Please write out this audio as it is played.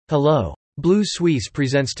Hello. Blue Suisse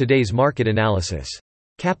presents today's market analysis.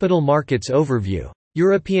 Capital Markets Overview.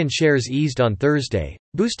 European shares eased on Thursday,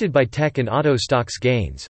 boosted by tech and auto stocks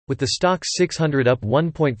gains, with the Stoxx 600 up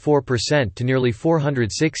 1.4% to nearly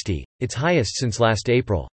 460, its highest since last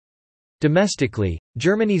April. Domestically,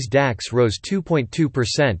 Germany's DAX rose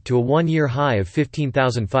 2.2% to a one-year high of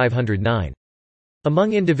 15,509.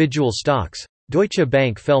 Among individual stocks, Deutsche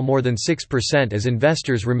Bank fell more than 6% as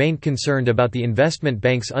investors remained concerned about the investment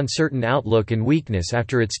bank's uncertain outlook and weakness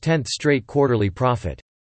after its 10th straight quarterly profit.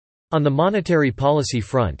 On the monetary policy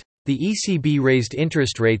front, the ECB raised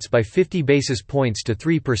interest rates by 50 basis points to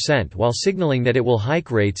 3% while signaling that it will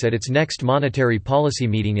hike rates at its next monetary policy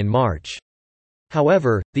meeting in March.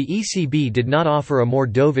 However, the ECB did not offer a more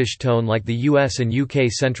dovish tone like the US and UK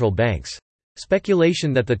central banks.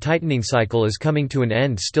 Speculation that the tightening cycle is coming to an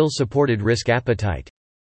end still supported risk appetite.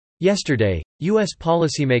 Yesterday, U.S.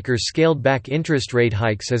 policymakers scaled back interest rate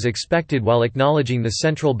hikes as expected while acknowledging the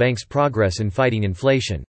central bank's progress in fighting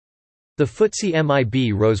inflation. The FTSE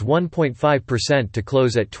MIB rose 1.5% to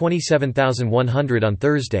close at 27,100 on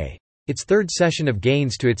Thursday, its third session of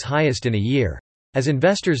gains to its highest in a year, as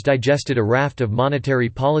investors digested a raft of monetary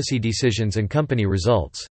policy decisions and company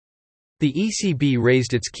results. The ECB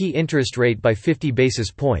raised its key interest rate by 50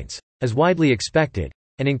 basis points, as widely expected,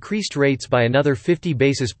 and increased rates by another 50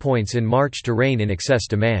 basis points in March to rein in excess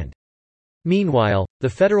demand. Meanwhile, the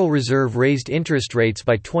Federal Reserve raised interest rates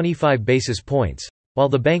by 25 basis points, while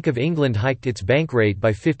the Bank of England hiked its bank rate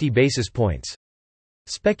by 50 basis points.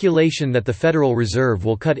 Speculation that the Federal Reserve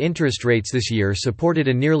will cut interest rates this year supported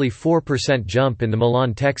a nearly 4% jump in the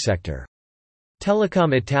Milan tech sector.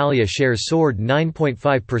 Telecom Italia shares soared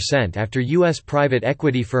 9.5% after U.S. private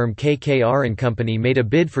equity firm KKR & Company made a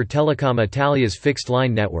bid for Telecom Italia's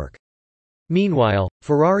fixed-line network. Meanwhile,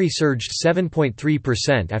 Ferrari surged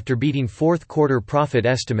 7.3% after beating fourth-quarter profit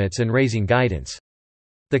estimates and raising guidance.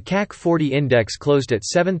 The CAC 40 index closed at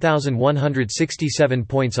 7,167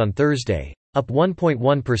 points on Thursday, up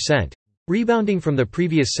 1.1%, rebounding from the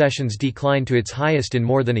previous session's decline to its highest in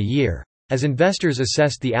more than a year, as investors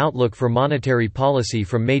assessed the outlook for monetary policy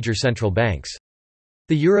from major central banks.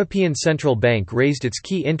 The European Central Bank raised its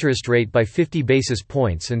key interest rate by 50 basis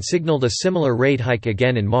points and signaled a similar rate hike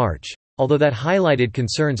again in March, although that highlighted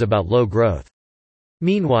concerns about low growth.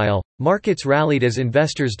 Meanwhile, markets rallied as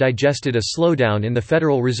investors digested a slowdown in the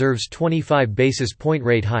Federal Reserve's 25 basis point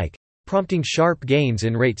rate hike, prompting sharp gains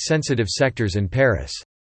in rate-sensitive sectors in Paris.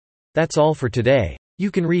 That's all for today.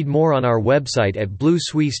 You can read more on our website at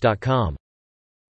bluesuisse.com.